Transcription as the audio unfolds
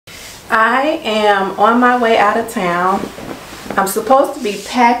I am on my way out of town. I'm supposed to be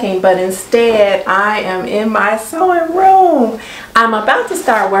packing, but instead I am in my sewing room. I'm about to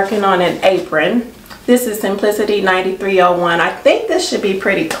start working on an apron. This is Simplicity 9301. I think this should be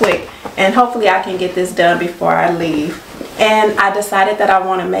pretty quick, and hopefully I can get this done before I leave. And I decided that I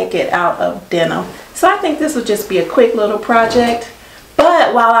want to make it out of denim. So I think this will just be a quick little project.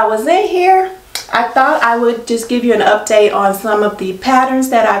 But while I was in here, I thought I would just give you an update on some of the patterns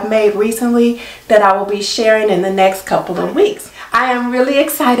that I've made recently that I will be sharing in the next couple of weeks. I am really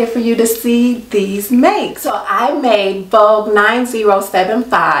excited for you to see these makes. So I made Vogue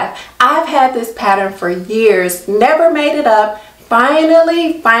 9075. I've had this pattern for years, never made it up.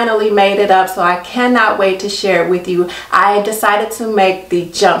 Finally made it up, so I cannot wait to share it with you. I decided to make the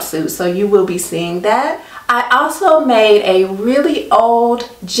jumpsuit, so you will be seeing that. I also made a really old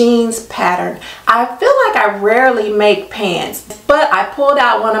jeans pattern. I feel like I rarely make pants, but I pulled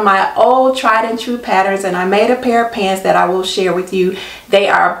out one of my old tried and true patterns and I made a pair of pants that I will share with you. They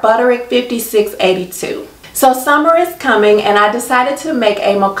are Butterick 5682. So summer is coming and I decided to make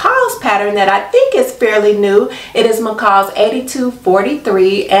a McCall's pattern that I think is fairly new. It is McCall's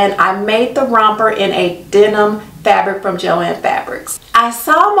 8243 and I made the romper in a denim fabric from Joann Fabrics. I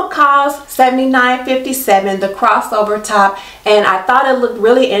saw McCall's 7957, the crossover top, and I thought it looked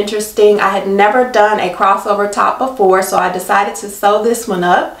really interesting. I had never done a crossover top before, so I decided to sew this one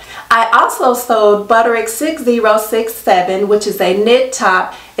up. I also sewed Butterick 6067, which is a knit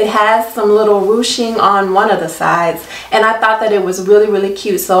top. It has some little ruching on one of the sides, and I thought that it was really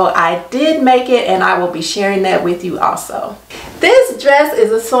cute, so I did make it and I will be sharing that with you also. This dress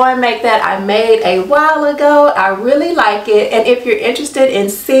is a sewing make that I made a while ago. I really like it, and if you're interested in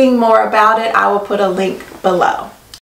seeing more about it, I will put a link below.